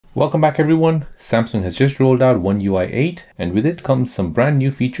Welcome back everyone. Samsung has just rolled out One UI 8 and with it comes some brand new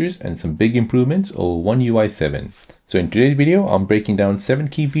features and some big improvements over One UI 7. So in today's video, I'm breaking down 7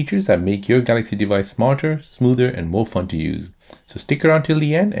 key features that make your Galaxy device smarter, smoother and more fun to use. So stick around till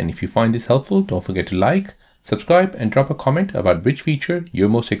the end, and if you find this helpful, don't forget to like, subscribe and drop a comment about which feature you're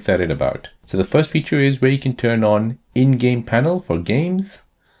most excited about. So the first feature is where you can turn on in-game panel for games.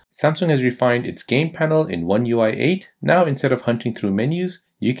 Samsung has refined its game panel in One UI 8. Now instead of hunting through menus,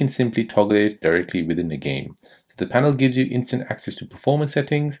 you can simply toggle it directly within the game. So the panel gives you instant access to performance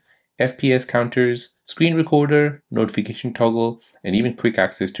settings, FPS counters, screen recorder, notification toggle, and even quick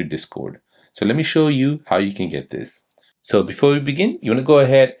access to Discord. So let me show you how you can get this. So before we begin, you want to go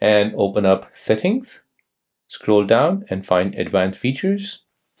ahead and open up Settings, scroll down and find Advanced Features.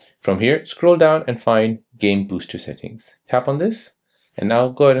 From here, scroll down and find Game Booster Settings. Tap on this, and now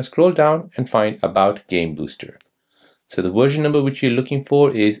go ahead and scroll down and find About Game Booster. So the version number which you're looking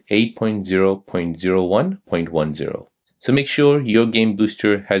for is 8.0.01.10. So make sure your Game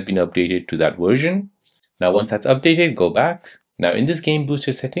Booster has been updated to that version. Now once that's updated, go back. Now in this Game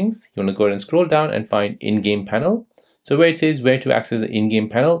Booster settings, you want to go ahead and scroll down and find In-Game Panel. So where it says where to access the in-game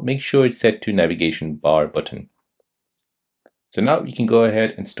panel, make sure it's set to navigation bar button. So now you can go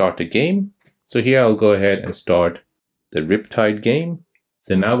ahead and start the game. So here I'll go ahead and start the Riptide game.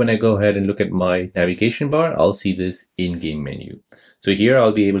 So now when I go ahead and look at my navigation bar, I'll see this in-game menu. So here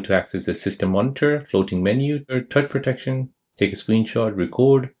I'll be able to access the system monitor, floating menu, touch protection, take a screenshot,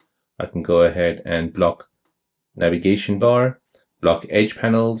 record. I can go ahead and block navigation bar, block edge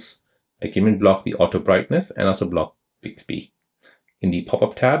panels. I can even block the auto brightness and also block Bixby. In the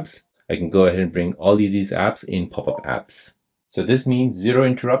pop-up tabs, I can go ahead and bring all of these apps in pop-up apps. So this means zero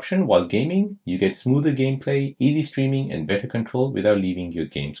interruption while gaming. You get smoother gameplay, easy streaming, and better control without leaving your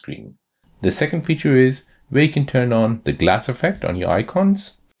game screen. The second feature is where you can turn on the glass effect on your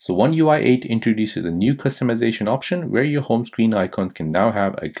icons. So One UI 8 introduces a new customization option where your home screen icons can now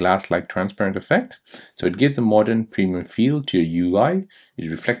have a glass-like transparent effect. So it gives a modern premium feel to your UI. It's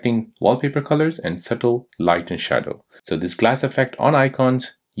reflecting wallpaper colors and subtle light and shadow. So this glass effect on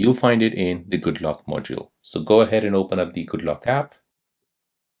icons, you'll find it in the Good Lock module. So go ahead and open up the Good Lock app.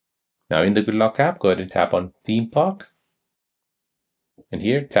 Now in the Good Lock app, go ahead and tap on Theme Park. And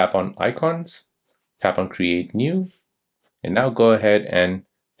here, tap on Icons, tap on Create New. And now go ahead and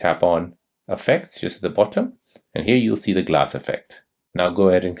tap on Effects just at the bottom. And here you'll see the glass effect. Now go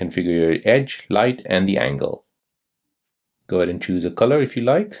ahead and configure your edge, light, and the angle. Go ahead and choose a color if you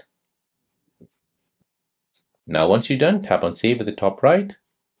like. Now once you're done, tap on Save at the top right.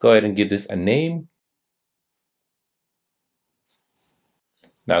 Go ahead and give this a name.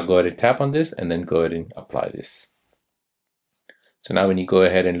 Now go ahead and tap on this and then go ahead and apply this. So now when you go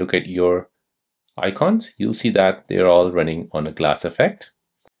ahead and look at your icons, you'll see that they're all running on a glass effect.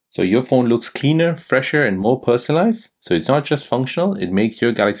 So your phone looks cleaner, fresher, and more personalized. So it's not just functional, it makes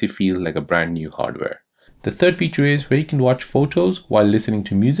your Galaxy feel like a brand new hardware. The third feature is where you can watch photos while listening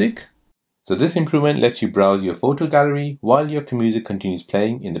to music. So this improvement lets you browse your photo gallery while your music continues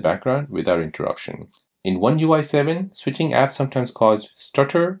playing in the background without interruption. In One UI 7, switching apps sometimes caused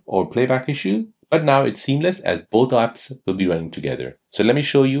stutter or playback issue, but now it's seamless as both apps will be running together. So let me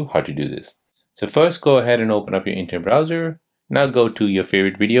show you how to do this. So first go ahead and open up your internet browser. Now go to your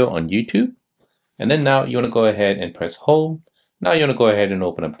favorite video on YouTube. And then now you want to go ahead and press home. Now you want to go ahead and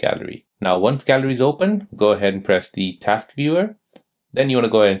open up gallery. Now once gallery is open, go ahead and press the task viewer. Then you want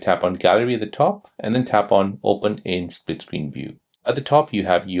to go ahead and tap on gallery at the top and then tap on open in split screen view. At the top, you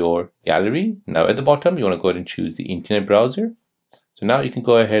have your gallery. Now at the bottom, you want to go ahead and choose the internet browser. So now you can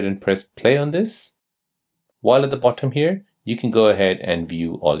go ahead and press play on this. While at the bottom here, you can go ahead and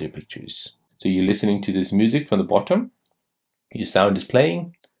view all your pictures. So you're listening to this music from the bottom, your sound is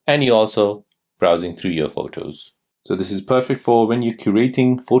playing, and you're also browsing through your photos. So this is perfect for when you're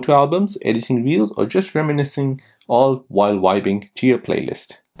curating photo albums, editing reels, or just reminiscing, all while vibing to your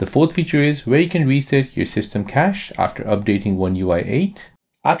playlist. The fourth feature is where you can reset your system cache after updating One UI 8.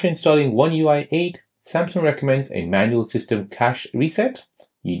 After installing One UI 8, Samsung recommends a manual system cache reset.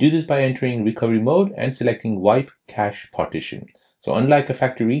 You do this by entering recovery mode and selecting wipe cache partition. So unlike a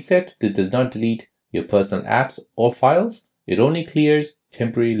factory reset, this does not delete your personal apps or files. It only clears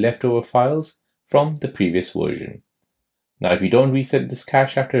temporary leftover files from the previous version. Now, if you don't reset this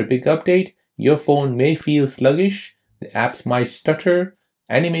cache after a big update, your phone may feel sluggish, the apps might stutter,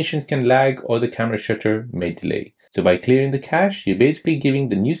 animations can lag, or the camera shutter may delay. So by clearing the cache, you're basically giving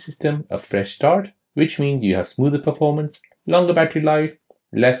the new system a fresh start, which means you have smoother performance, longer battery life,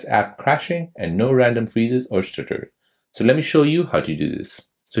 less app crashing, and no random freezes or stutter. So let me show you how to do this.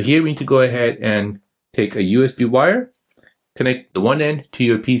 So here we need to go ahead and take a USB wire connect the one end to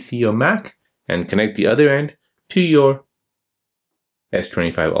your PC or Mac and connect the other end to your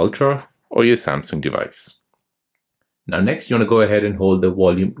S25 Ultra or your Samsung device. Now next, you want to go ahead and hold the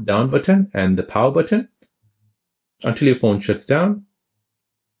volume down button and the power button until your phone shuts down.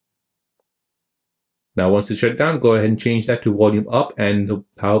 Now once it's shut down, go ahead and change that to volume up and the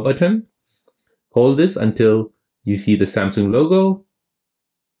power button. Hold this until you see the Samsung logo.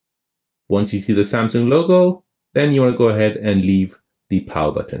 Once you see the Samsung logo, then you want to go ahead and leave the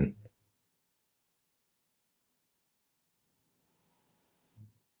power button.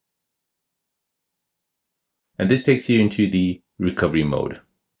 And this takes you into the recovery mode.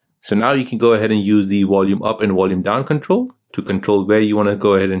 So now you can go ahead and use the volume up and volume down control to control where you want to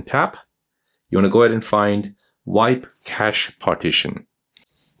go ahead and tap. You want to go ahead and find wipe cache partition.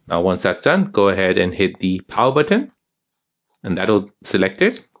 Now once that's done, go ahead and hit the power button and that'll select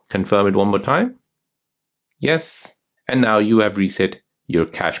it. Confirm it one more time. Yes. And now you have reset your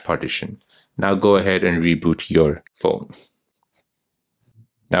cache partition. Now go ahead and reboot your phone.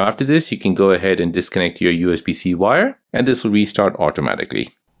 Now after this, you can go ahead and disconnect your USB-C wire and this will restart automatically.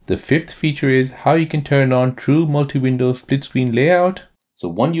 The fifth feature is how you can turn on true multi-window split screen layout. So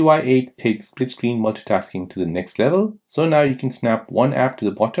One UI 8 takes split screen multitasking to the next level. So now you can snap one app to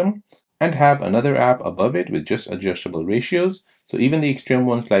the bottom and have another app above it with just adjustable ratios. So even the extreme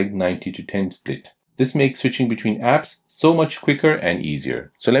ones like 90:10 split. This makes switching between apps so much quicker and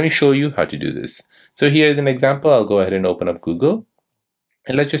easier. So let me show you how to do this. So here's an example. I'll go ahead and open up Google.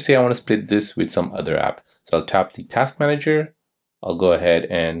 And let's just say I want to split this with some other app. So I'll tap the task manager. I'll go ahead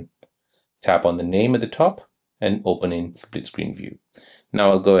and tap on the name at the top and open in split screen view. Now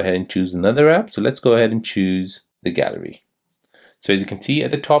I'll go ahead and choose another app. So let's go ahead and choose the gallery. So as you can see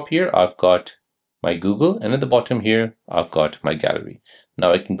at the top here, I've got my Google and at the bottom here, I've got my gallery.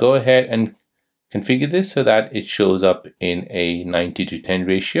 Now I can go ahead and configure this so that it shows up in a 90:10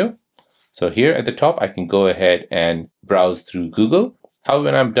 ratio. So here at the top, I can go ahead and browse through Google. However,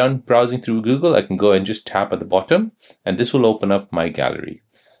 when I'm done browsing through Google, I can go ahead and just tap at the bottom and this will open up my gallery.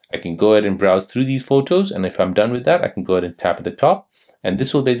 I can go ahead and browse through these photos. And if I'm done with that, I can go ahead and tap at the top and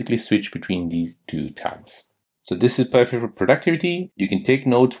this will basically switch between these two tabs. So this is perfect for productivity. You can take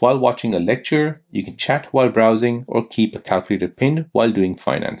notes while watching a lecture. You can chat while browsing or keep a calculator pinned while doing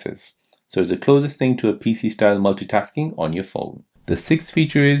finances. So it's the closest thing to a PC style multitasking on your phone. The sixth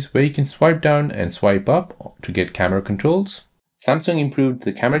feature is where you can swipe down and swipe up to get camera controls. Samsung improved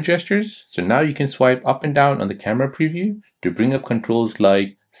the camera gestures, so now you can swipe up and down on the camera preview to bring up controls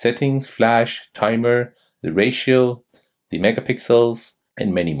like settings, flash, timer, the ratio, the megapixels,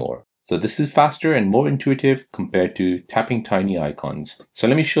 and many more. So this is faster and more intuitive compared to tapping tiny icons. So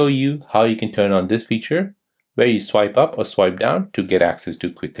let me show you how you can turn on this feature where you swipe up or swipe down to get access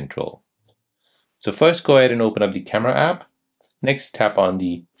to quick control. So first go ahead and open up the camera app. Next tap on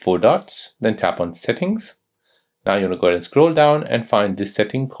the four dots, then tap on settings. Now you want to go ahead and scroll down and find this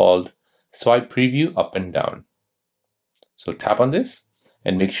setting called swipe preview up and down. So tap on this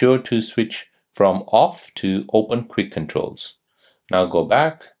and make sure to switch from off to open quick controls. Now go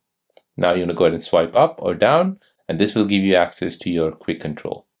back. Now you want to go ahead and swipe up or down and this will give you access to your quick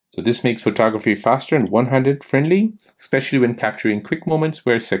control. So this makes photography faster and one-handed friendly, especially when capturing quick moments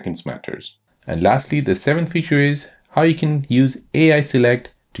where seconds matters. And lastly, the seventh feature is how you can use AI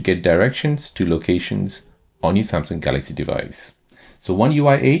select to get directions to locations on your Samsung Galaxy device. So One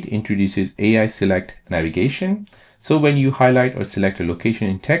UI 8 introduces AI select navigation. So when you highlight or select a location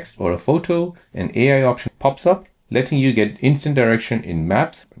in text or a photo, an AI option pops up, letting you get instant direction in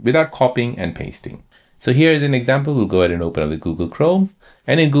maps without copying and pasting. So here is an example. We'll go ahead and open up the Google Chrome.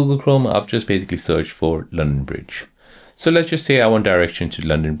 And in Google Chrome, I've just basically searched for London Bridge. So let's just say I want direction to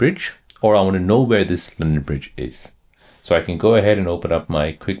London Bridge, or I want to know where this London Bridge is. So I can go ahead and open up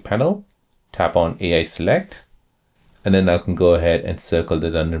my quick panel, tap on AI select, and then I can go ahead and circle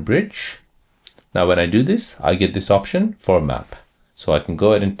the London Bridge. Now when I do this, I get this option for a map. So I can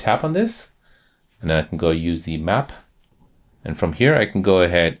go ahead and tap on this, and then I can go use the map. And from here, I can go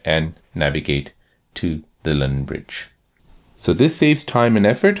ahead and navigate to the London Bridge. So this saves time and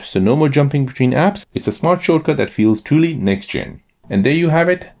effort, so no more jumping between apps. It's a smart shortcut that feels truly next gen. And there you have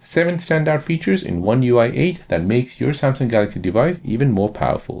it, 7 standout features in One UI 8 that makes your Samsung Galaxy device even more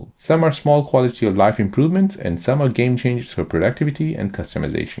powerful. Some are small quality of life improvements and some are game changers for productivity and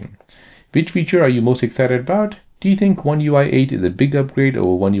customization. Which feature are you most excited about? Do you think One UI 8 is a big upgrade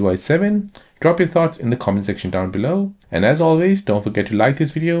over One UI 7? Drop your thoughts in the comment section down below. And as always, don't forget to like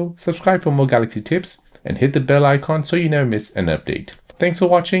this video, subscribe for more Galaxy tips, and hit the bell icon so you never miss an update. Thanks for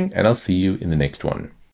watching, and I'll see you in the next one.